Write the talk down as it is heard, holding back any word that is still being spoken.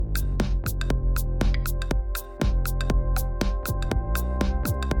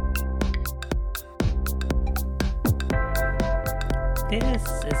This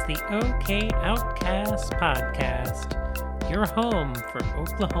is the OK Outcast podcast, your home for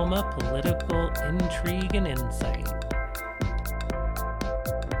Oklahoma political intrigue and insight.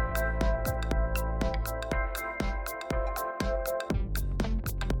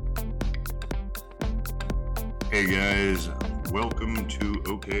 Hey guys, welcome to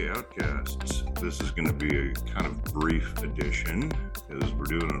OK Outcasts. This is going to be a kind of brief edition because we're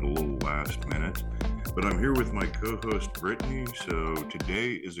doing it a little last minute. But I'm here with my co-host Brittany. So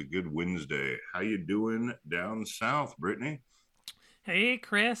today is a good Wednesday. How you doing down south, Brittany? Hey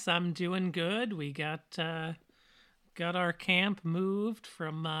Chris, I'm doing good. We got our camp moved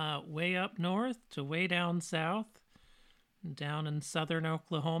from way up north to way down south, down in southern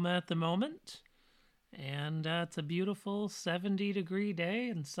Oklahoma at the moment. And it's a beautiful 70-degree day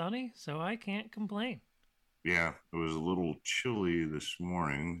and sunny, so I can't complain. Yeah, it was a little chilly this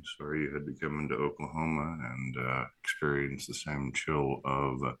morning. Sorry you had to come into Oklahoma and experience the same chill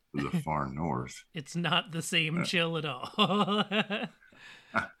of the far north. It's not the same chill at all.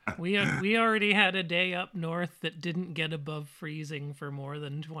 We already had a day up north that didn't get above freezing for more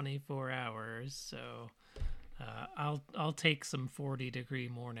than 24 hours, so I'll take some 40-degree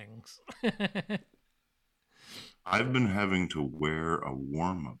mornings. I've been having to wear a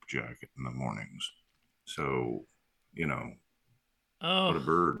warm-up jacket in the mornings. So, you know, what a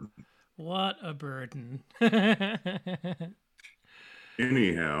burden. What a burden.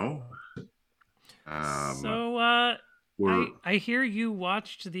 Anyhow. I hear you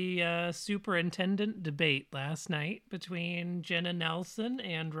watched the superintendent debate last night between Jenna Nelson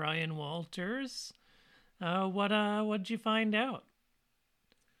and Ryan Walters. What'd you find out?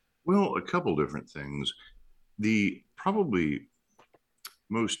 Well, a couple different things. The probably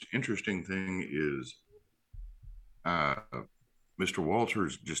most interesting thing is Mr.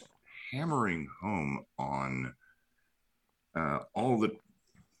 Walters just hammering home on all the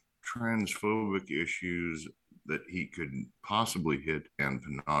transphobic issues that he could possibly hit, and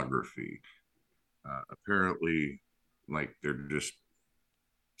pornography. Apparently, like, they're just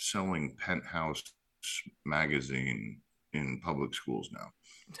selling Penthouse magazine in public schools now.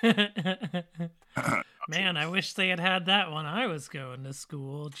 Man, I wish they had that when I was going to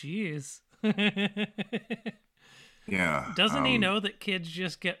school. Jeez. Yeah. Doesn't he know that kids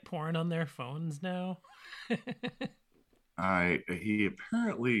just get porn on their phones now? He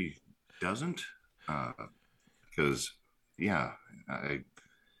apparently doesn't, because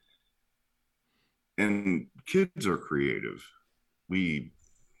and kids are creative. We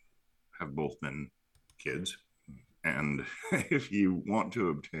have both been kids, and if you want to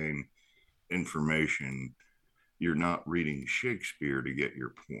obtain information, you're not reading Shakespeare to get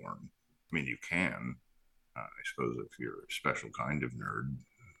your porn. I mean, you can, I suppose, if you're a special kind of nerd.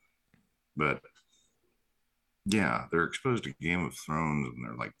 But yeah, they're exposed to Game of Thrones when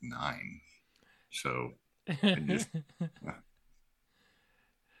they're like 9. So I just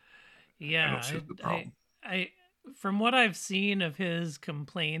yeah, I don't see the problem. I from what I've seen of his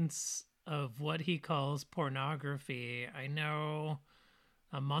complaints of what he calls pornography, I know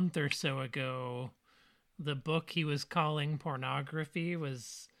a month or so ago, the book he was calling pornography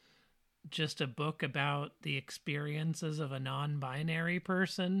was just a book about the experiences of a non-binary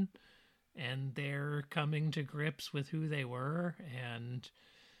person and their coming to grips with who they were. And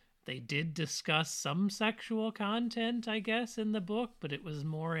they did discuss some sexual content, I guess, in the book, but it was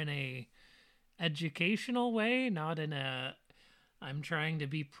more in a educational way, not in a I'm trying to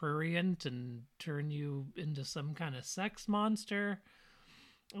be prurient and turn you into some kind of sex monster.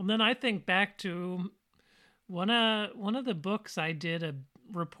 And then I think back to one of the books I did a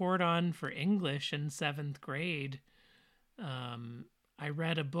report on for English in 7th grade. I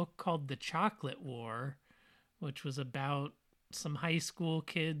read a book called The Chocolate War, which was about some high school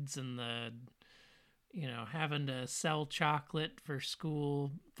kids and having to sell chocolate for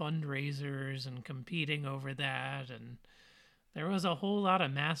school fundraisers and competing over that. And there was a whole lot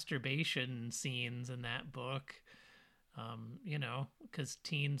of masturbation scenes in that book. Because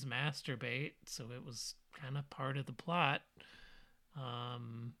teens masturbate, so it was kind of part of the plot.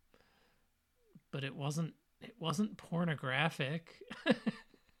 But it wasn't pornographic.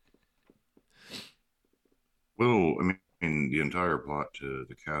 Well, I mean, the entire plot to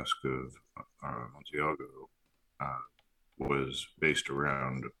The Cask of Amontillado was based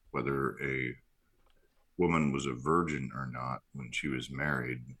around whether a woman was a virgin or not when she was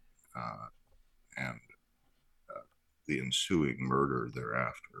married, and the ensuing murder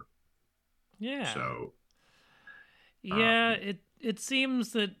thereafter. Yeah. So. Yeah, it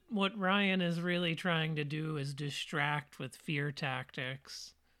seems that what Ryan is really trying to do is distract with fear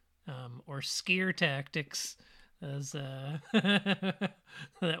tactics, or scare tactics, as that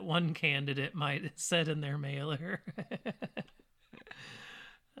one candidate might have said in their mailer.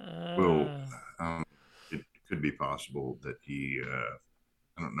 Well, uh, it could be possible that he,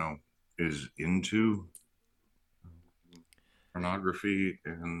 I don't know, is into pornography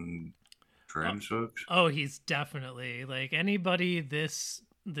and oh, trans folks. oh, he's definitely like anybody this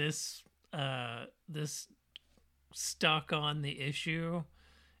stuck on the issue.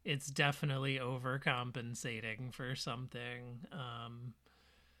 It's definitely overcompensating for something.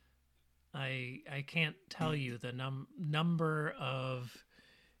 I can't tell you the number of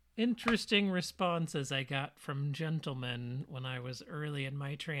interesting responses I got from gentlemen when I was early in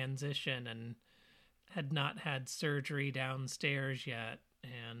my transition and had not had surgery downstairs yet.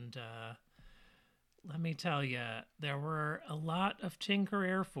 And let me tell you, there were a lot of Tinker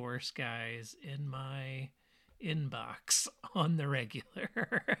Air Force guys in my inbox on the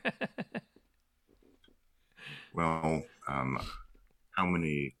regular. Well, how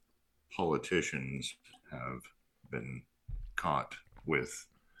many politicians have been caught with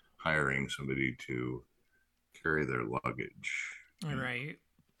hiring somebody to carry their luggage? All You know, right.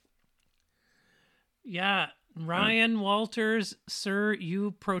 Yeah, and, Ryan Walters, sir,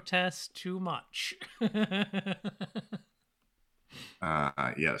 you protest too much.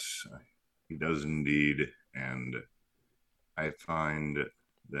 yes, he does indeed. And I find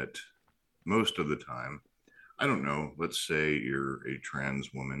that most of the time, I don't know, let's say you're a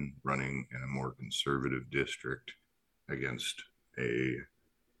trans woman running in a more conservative district against a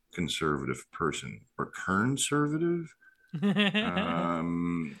conservative person or conservative.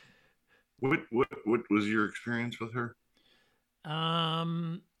 Um, what was your experience with her?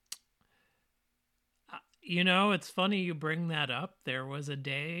 um, it's funny you bring that up. There was a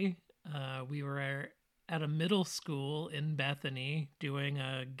day we were at a middle school in Bethany doing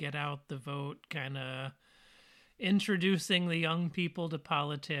a get out the vote kind of introducing the young people to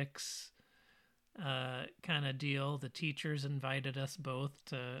politics kind of deal. The teachers invited us both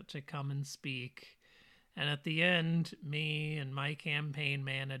to come and speak. And at the end, me and my campaign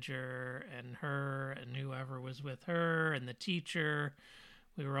manager and her and whoever was with her and the teacher,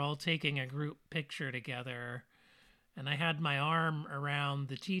 we were all taking a group picture together. And I had my arm around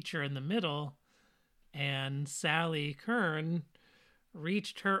the teacher in the middle, and Sally Kern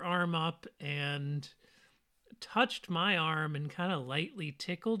reached her arm up and touched my arm and kind of lightly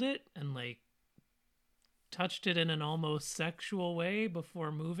tickled it and like touched it in an almost sexual way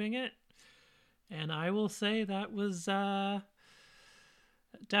before moving it. And I will say that was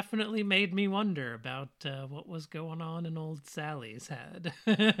definitely made me wonder about what was going on in old Sally's head.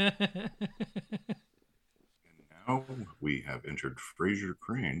 Now we have entered Fraser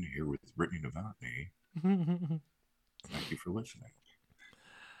Crane here with Brittany Novotny. Thank you for listening.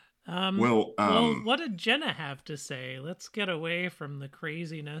 Well, well, what did Jenna have to say? Let's get away from the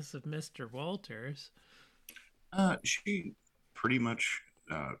craziness of Mr. Walters. she pretty much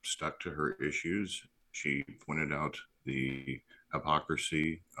stuck to her issues. She pointed out the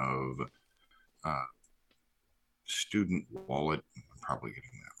hypocrisy of uh, student wallet. I'm probably getting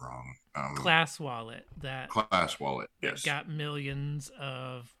that wrong. Class Wallet that Class wallet. that Yes. got millions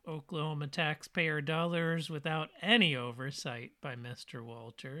of Oklahoma taxpayer dollars without any oversight by Mr.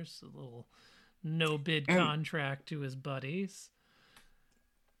 Walters. A little no bid And contract to his buddies.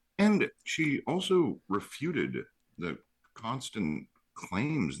 and she also refuted the constant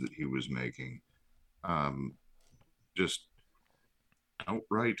claims that he was making. Um, just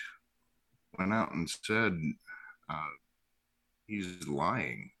outright went out and said uh, he's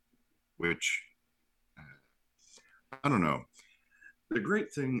lying, which I don't know. The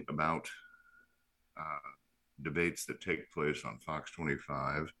great thing about uh, debates that take place on Fox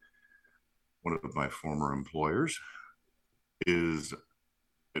 25, one of my former employers, is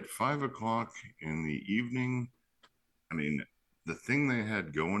at 5 o'clock in the evening. I mean, the thing they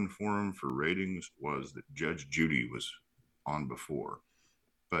had going for them for ratings was that Judge Judy was on before,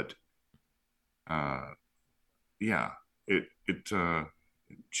 but uh, yeah,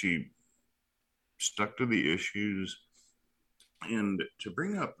 she stuck to the issues. And to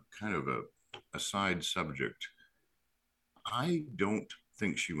bring up kind of a side subject, I don't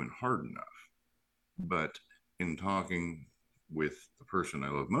think she went hard enough. But in talking with the person I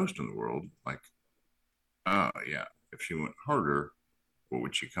love most in the world, like, yeah, if she went harder, what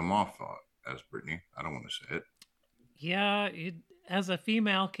would she come off as, Brittany? I don't want to say it. Yeah, as a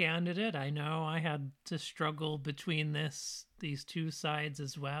female candidate, I know I had to struggle between these two sides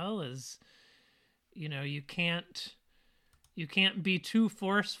as well. As you can't be too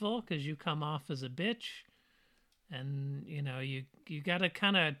forceful because you come off as a bitch, and you got to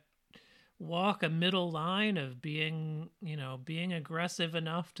kind of walk a middle line of being, being aggressive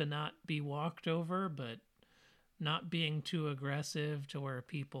enough to not be walked over, but not being too aggressive to where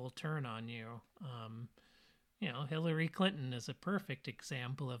people turn on you. Hillary Clinton is a perfect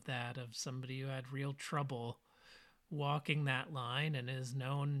example of that, of somebody who had real trouble walking that line and is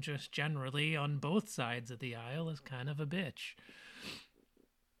known just generally on both sides of the aisle as kind of a bitch.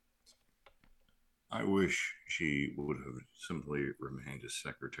 I wish she would have simply remained as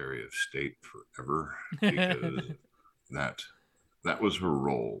Secretary of State forever, because that that was her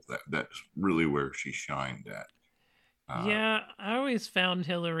role. That's really where she shined at. Yeah, I always found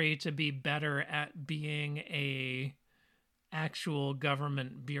Hillary to be better at being a actual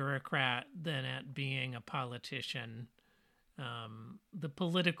government bureaucrat than at being a politician. The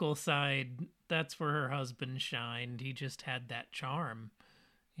political side, that's where her husband shined. He just had that charm,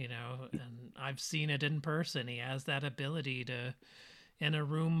 and I've seen it in person. He has that ability to, in a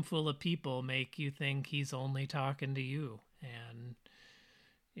room full of people, make you think he's only talking to you. And,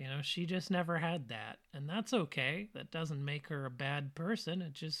 she just never had that. And that's okay. That doesn't make her a bad person.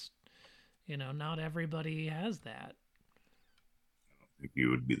 It just, not everybody has that. I think you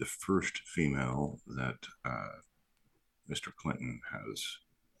would be the first female that Mr. Clinton has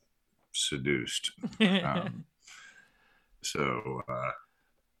seduced. Um, so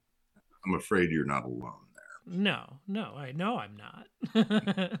I'm afraid you're not alone there. No, I know I'm not.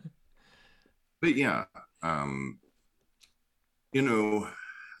 But yeah, um, you know,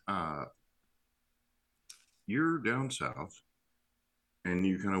 uh, you're down south, and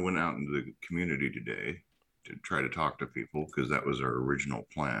you kind of went out into the community today to try to talk to people, because that was our original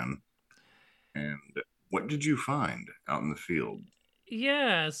plan. And what did you find out in the field?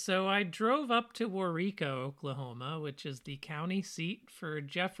 Yeah, so I drove up to Waurika, Oklahoma, which is the county seat for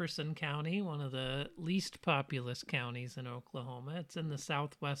Jefferson County, one of the least populous counties in Oklahoma. It's in the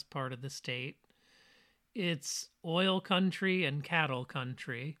southwest part of the state. It's oil country and cattle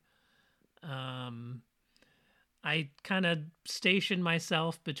country. Um, I kind of stationed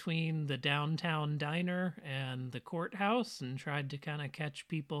myself between the downtown diner and the courthouse and tried to kind of catch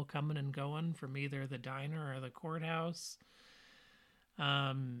people coming and going from either the diner or the courthouse.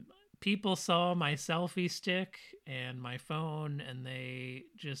 People saw my selfie stick and my phone, and they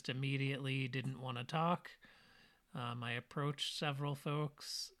just immediately didn't want to talk. I approached several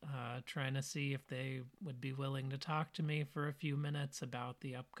folks, trying to see if they would be willing to talk to me for a few minutes about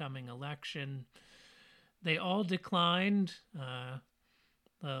the upcoming election. They all declined.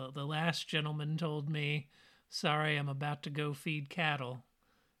 The last gentleman told me, "Sorry, I'm about to go feed cattle,"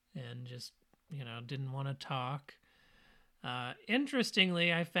 and just didn't want to talk.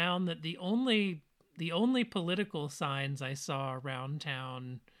 Interestingly, I found that the only political signs I saw around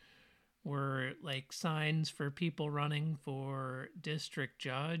town were like signs for people running for district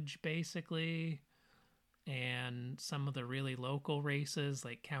judge, basically, and some of the really local races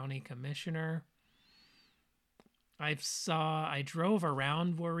like county commissioner. I drove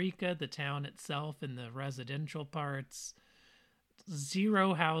around Waurika, the town itself, in the residential parts.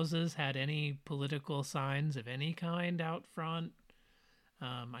 Zero houses had any political signs of any kind out front.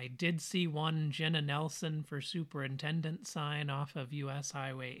 I did see one Jenna Nelson for superintendent sign off of US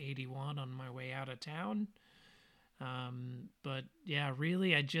Highway 81 on my way out of town. But yeah,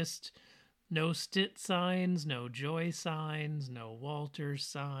 really, no Stitt signs, no Joy signs, no Walters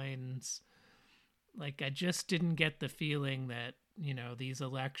signs. Like, I just didn't get the feeling that, these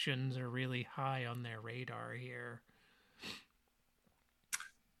elections are really high on their radar here.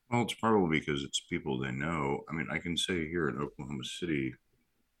 Well, it's probably because it's people they know. I mean, I can say here in Oklahoma City,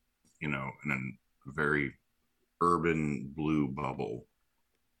 in a very urban blue bubble,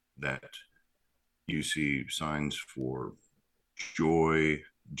 that you see signs for Joy,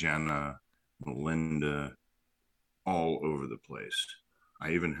 Jenna, Melinda, all over the place.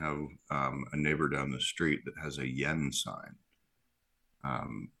 I even have a neighbor down the street that has a yen sign,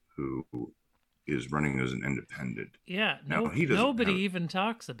 who is running as an independent. Yeah, Now no, he doesn't nobody have. even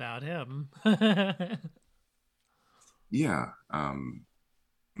talks about him. Yeah,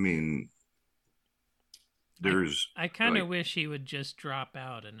 I mean, I there's I kind of like wish he would just drop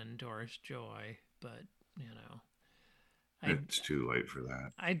out and endorse Joy, but you know, I it's too late for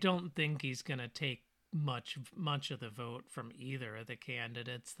that. I don't think he's gonna take much of the vote from either of the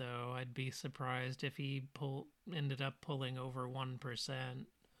candidates, though. I'd be surprised if he ended up pulling over 1%.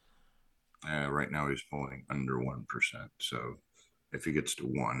 Right now he's falling under 1%. So if he gets to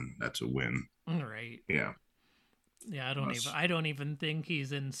one, that's a win. Right. Yeah. Yeah, Unless, I don't even think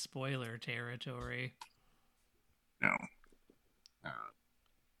he's in spoiler territory. no. Uh,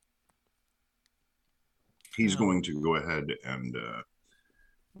 he's Um, going to go ahead and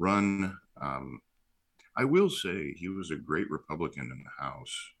run. I will say he was a great Republican in the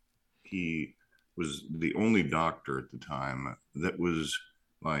House. He was the only doctor at the time that was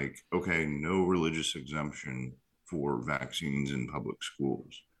like, okay, no religious exemption for vaccines in public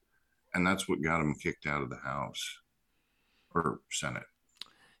schools. And that's what got him kicked out of the House or Senate.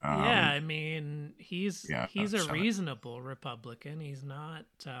 Yeah, Um, I mean, yeah, he's a Senate. reasonable Republican. He's not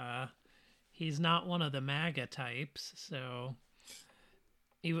one of the MAGA types, so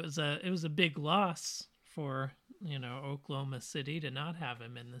it was a big loss for, Oklahoma City to not have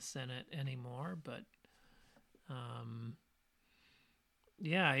him in the Senate anymore, but um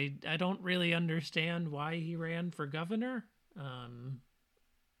yeah, I don't really understand why he ran for governor. Um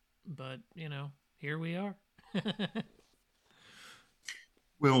but, here we are.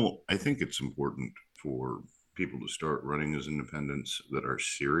 Well, I think it's important for people to start running as independents that are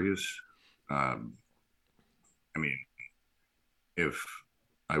serious. Um, I mean, if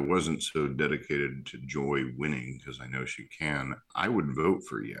I wasn't so dedicated to Joy winning, because I know she can, I would vote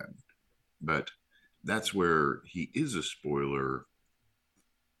for Yen. But that's where he is a spoiler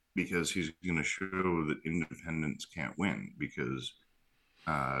because he's going to show that independents can't win because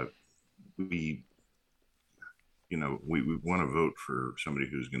uh, we, we want to vote for somebody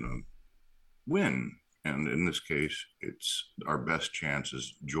who's going to win. And in this case, it's our best chance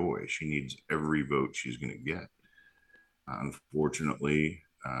is Joy. She needs every vote she's going to get. Unfortunately,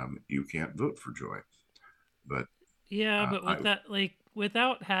 you can't vote for Joy. But Yeah, but I, with that, like,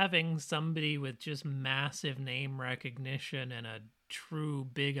 without having somebody with just massive name recognition and a true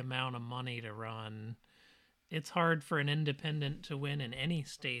big amount of money to run, it's hard for an independent to win in any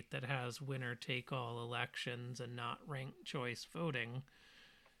state that has winner take all elections and not ranked choice voting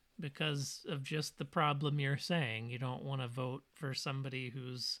because of just the problem you're saying. You don't want to vote for somebody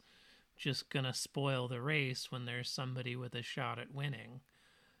who's just going to spoil the race when there's somebody with a shot at winning.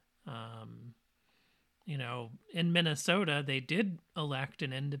 Um, in Minnesota, they did elect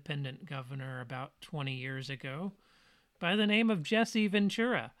an independent governor about 20 years ago by the name of Jesse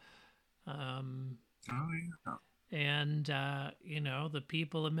Ventura. Um, oh yeah. and, the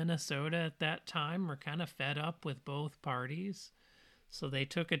people of Minnesota at that time were kind of fed up with both parties. So they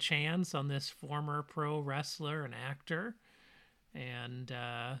took a chance on this former pro wrestler and actor and,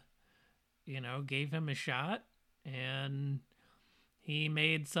 gave him a shot. And he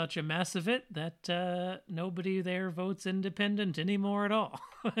made such a mess of it that nobody there votes independent anymore at all.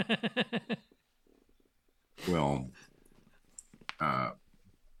 Well, uh,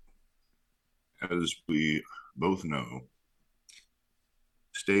 as we both know,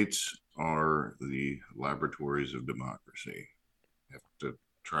 states are the laboratories of democracy. You have to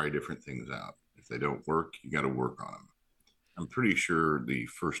try different things out. If they don't work, you got to work on them. I'm pretty sure the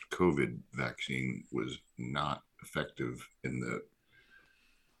first COVID vaccine was not effective in the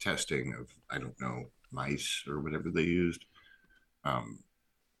testing of, I don't know, mice or whatever they used. Um,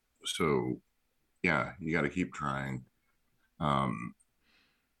 so, yeah, you got to keep trying. Um,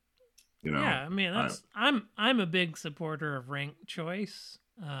 you know, Yeah, I mean I, I'm a big supporter of ranked choice,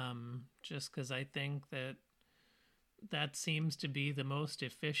 just because I think that seems to be the most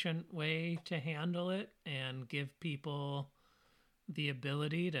efficient way to handle it and give people the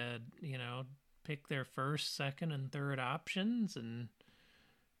ability to pick their first, second, and third options and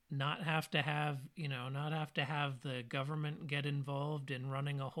not have to have the government get involved in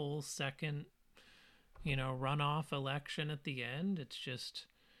running a whole second runoff election at the end. It's just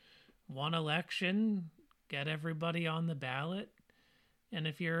one election, get everybody on the ballot. And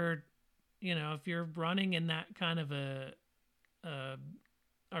if you're running in that kind of a,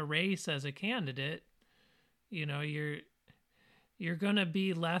 a race as a candidate, you know, you're going to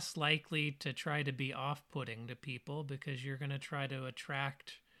be less likely to try to be off-putting to people because you're going to try to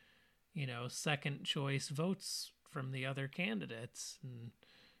attract, second choice votes from the other candidates and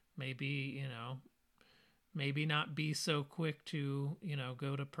maybe, maybe not be so quick to,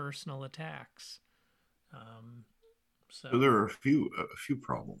 go to personal attacks. Um, so there so are a few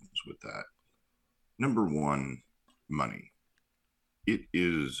problems with that. Number one, money. It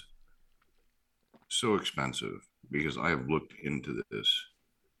is so expensive because I have looked into this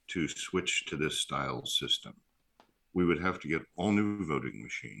to switch to this style system. We would have to get all new voting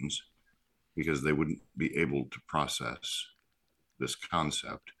machines because they wouldn't be able to process this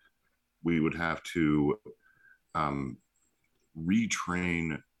concept. We would have to um,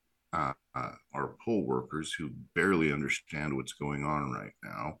 retrain our poll workers who barely understand what's going on right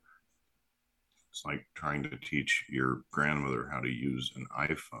now. It's like trying to teach your grandmother how to use an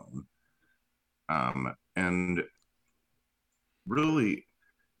iPhone. And really,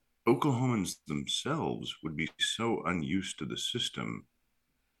 Oklahomans themselves would be so unused to the system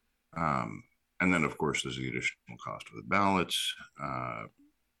And then, of course, there's the additional cost of the ballots.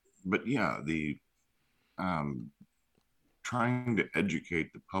 But yeah, the um, trying to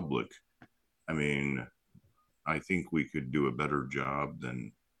educate the public. I mean, I think we could do a better job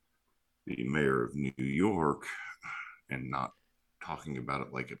than the mayor of New York and not talking about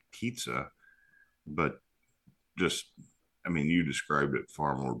it like a pizza, but just, I mean, you described it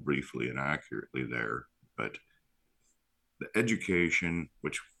far more briefly and accurately there, but the education,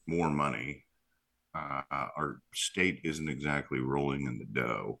 which more money, our state isn't exactly rolling in the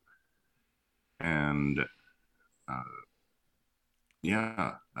dough. And uh,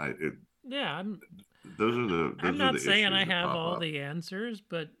 yeah, Yeah, those I'm are not the saying I issues that have pop all up. the answers,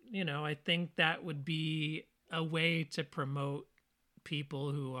 but I think that would be a way to promote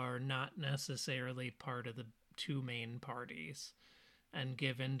people who are not necessarily part of the two main parties and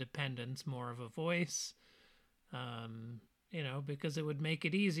give independents more of a voice. Um, because it would make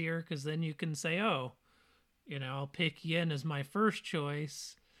it easier because then you can say, oh, I'll pick Yin as my first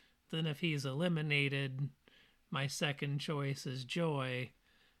choice. Then if he's eliminated, my second choice is Joy.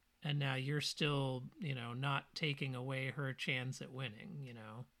 And now you're still, not taking away her chance at winning.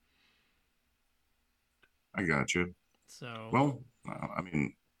 I got you. So Well, I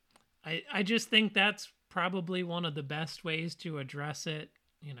mean, I just think that's probably one of the best ways to address it.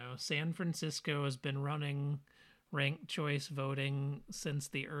 San Francisco has been running ranked choice voting since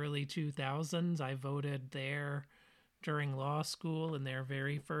the early 2000s. I voted there during law school in their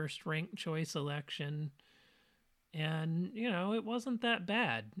very first ranked choice election. And, it wasn't that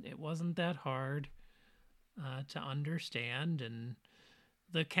bad. It wasn't that hard to understand. And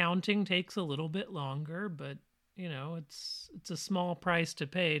the counting takes a little bit longer, but it's a small price to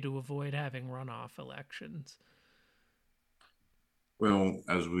pay to avoid having runoff elections. well,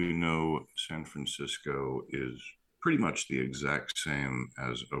 as we know, San Francisco is pretty much the exact same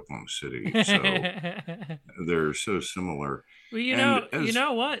as Oklahoma City, so Well, they're so similar. you And know, you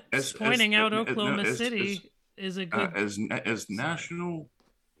know what? as Pointing out no, Oklahoma City is a good. as Sorry. national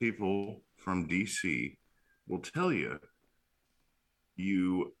people from DC will tell you,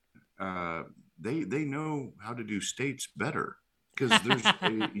 you uh, they know how to do states better because there's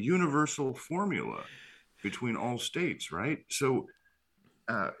a universal formula between all states, right? So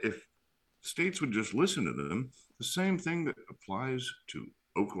if states would just listen to them, the same thing that applies to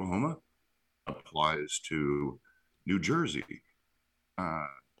Oklahoma applies to New Jersey. Uh,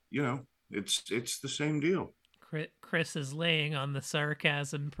 you know, it's the same deal. Chris is laying on the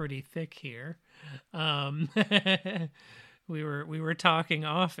sarcasm pretty thick here. Um, we were talking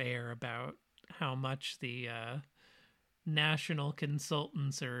off air about how much the national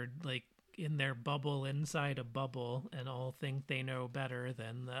consultants are like in their bubble inside a bubble and all think they know better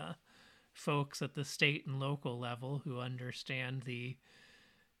than the folks at the state and local level who understand the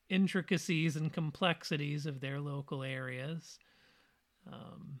intricacies and complexities of their local areas.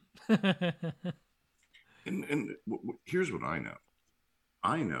 Um, And here's what I know.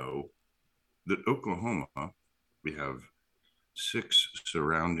 I know that Oklahoma, we have six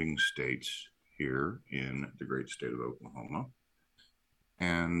surrounding states here in the great state of Oklahoma,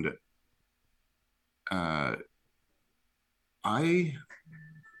 and uh, I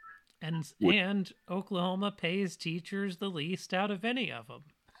would, and Oklahoma pays teachers the least out of any of them.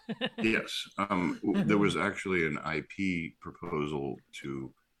 yes, there was actually an IP proposal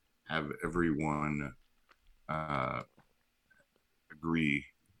to have everyone uh, agree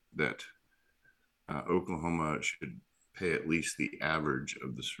that Oklahoma should pay at least the average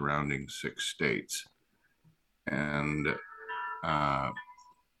of the surrounding six states. And uh,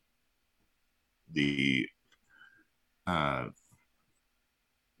 the, uh,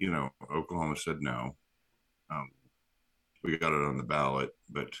 Oklahoma said no. Um, we got it on the ballot,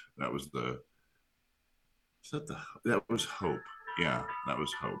 but that was hope. Yeah, that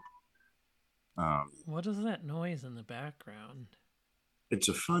was hope. Um, What is that noise in the background? it's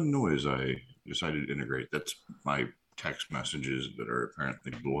a fun noise I decided to integrate. That's my text messages that are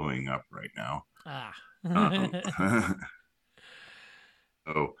apparently blowing up right now. Ah. Um,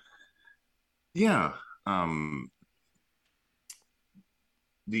 so yeah, um,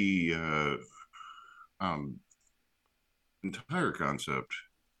 the um, entire concept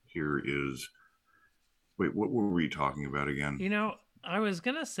here is, wait, what were we talking about again? I was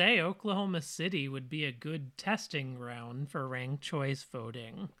going to say Oklahoma City would be a good testing ground for ranked choice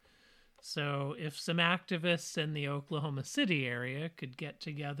voting. So, if some activists in the Oklahoma City area could get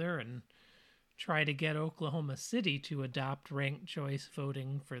together and try to get Oklahoma City to adopt ranked choice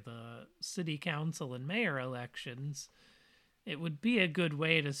voting for the city council and mayor elections, it would be a good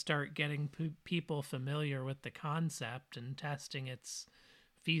way to start getting people familiar with the concept and testing its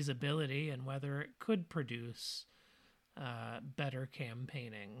feasibility and whether it could produce better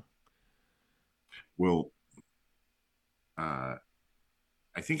campaigning. Well, uh,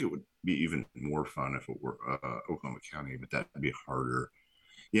 I think it would be even more fun if it were Oklahoma County, but that'd be harder.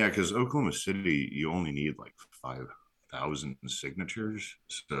 Yeah, because Oklahoma City, you only need like 5,000 signatures.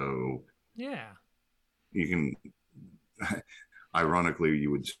 So Yeah. you can, ironically,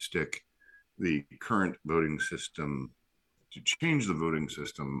 you would stick the current voting system to change the voting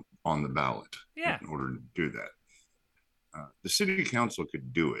system on the ballot Yeah. in order to do that. The city council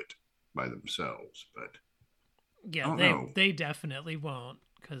could do it by themselves, but I Yeah, don't they know. they definitely won't,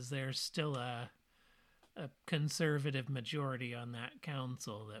 because there's still a conservative majority on that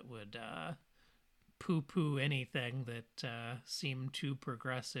council that would poo poo anything that seemed too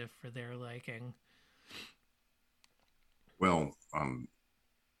progressive for their liking. Well,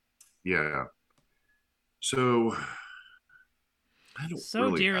 yeah. So I don't So,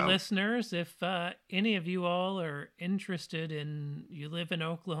 really dear have. listeners, if any of you all are interested in, you live in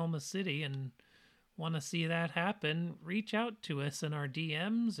Oklahoma City and want to see that happen, reach out to us in our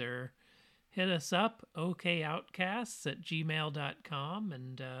DMs or hit us up, okoutcasts@gmail.com,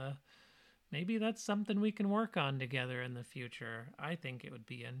 and maybe that's something we can work on together in the future. I think it would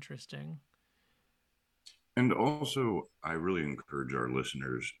be interesting. And also, I really encourage our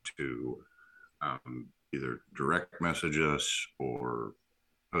listeners to either direct message us or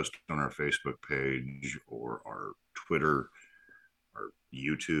post on our Facebook page or our Twitter or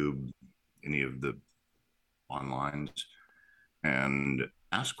YouTube, any of the onlines, and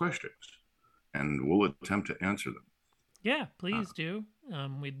ask questions, and we'll attempt to answer them. Yeah, Uh, please do.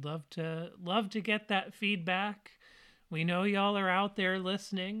 We'd love to get that feedback. We know y'all are out there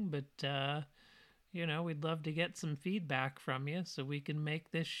listening, but we'd love to get some feedback from you so we can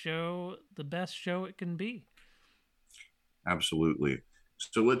make this show the best show it can be. Absolutely.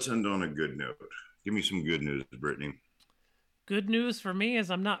 So let's end on a good note. Give me some good news, Brittany. Good news for me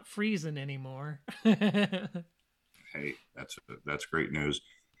is I'm not freezing anymore. Hey, that's great news.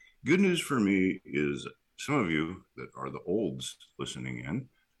 Good news for me is some of you that are the olds listening in.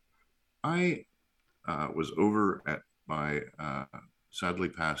 I was over at my sadly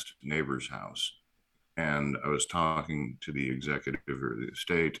passed neighbor's house, and I was talking to the executive of the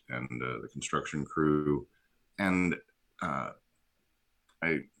estate and the construction crew, and uh,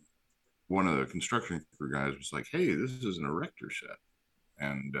 I one of the construction crew guys was like, "Hey, this is an erector set,"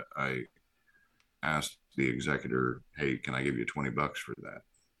 and I asked the executor, "Hey, can I give you $20 for that?"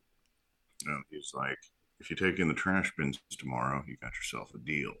 And he's like, "If you take in the trash bins tomorrow, you got yourself a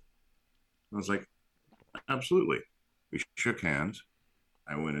deal." I was like, "Absolutely." We shook hands.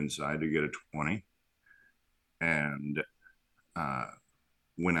 I went inside to get a 20 and uh,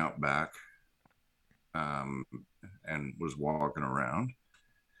 went out back um, and was walking around.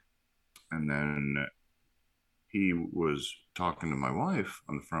 And then he was talking to my wife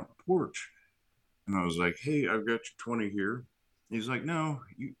on the front porch. And I was like, "Hey, I've got your 20 here." He's like, "No,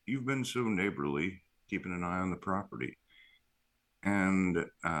 you've been so neighborly, keeping an eye on the property. And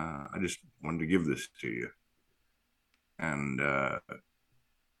I just wanted to give this to you." And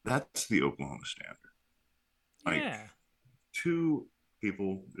that's the Oklahoma standard. Like Yeah. two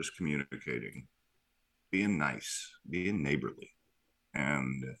people just communicating, being nice, being neighborly.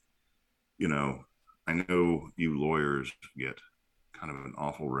 And, you know, I know you lawyers get kind of an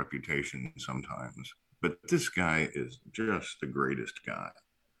awful reputation sometimes, but this guy is just the greatest guy.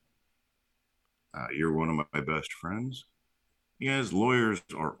 You're one of my best friends. Yes, lawyers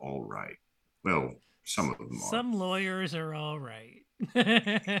are all right. Well, some of them are. Some lawyers are all right.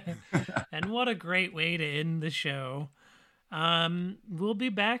 And what a great way to end the show. We'll be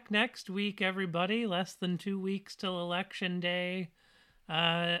back next week, everybody. Less than 2 weeks till Election Day.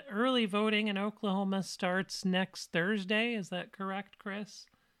 Early voting in Oklahoma starts next Thursday. Is that correct, Chris?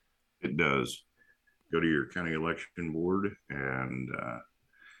 It does. Go to your county election board, and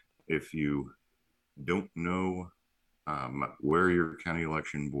if you don't know where your county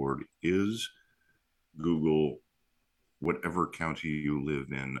election board is, Google whatever county you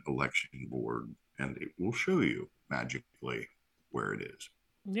live in election board, and it will show you magically where it is.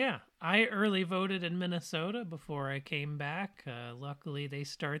 Yeah, I early voted in Minnesota before I came back. Luckily, they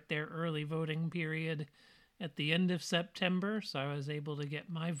start their early voting period at the end of September, so I was able to get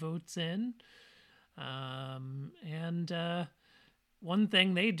my votes in. And one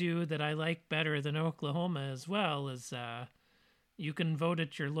thing they do that I like better than Oklahoma as well is you can vote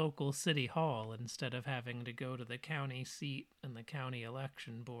at your local city hall instead of having to go to the county seat and the county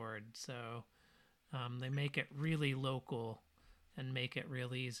election board. So they make it really local and make it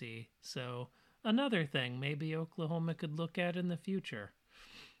real easy. So another thing maybe Oklahoma could look at in the future.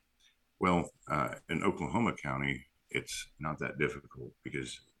 Well, in Oklahoma County, it's not that difficult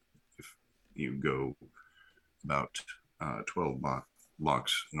because if you go about 12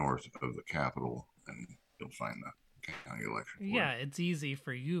 blocks north of the Capitol, and you'll find the county election board. Yeah, it's easy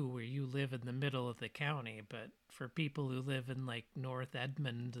for you where you live in the middle of the county, but for people who live in like North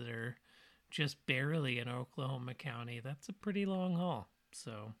Edmond that are just barely in Oklahoma County, that's a pretty long haul.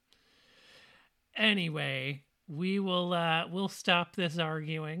 So anyway, we'll stop this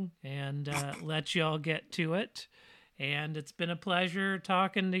arguing and let y'all get to it. And it's been a pleasure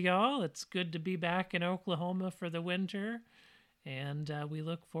talking to y'all. It's good to be back in Oklahoma for the winter, and we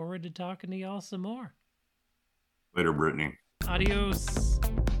look forward to talking to y'all some more. Later, Brittany. Adios.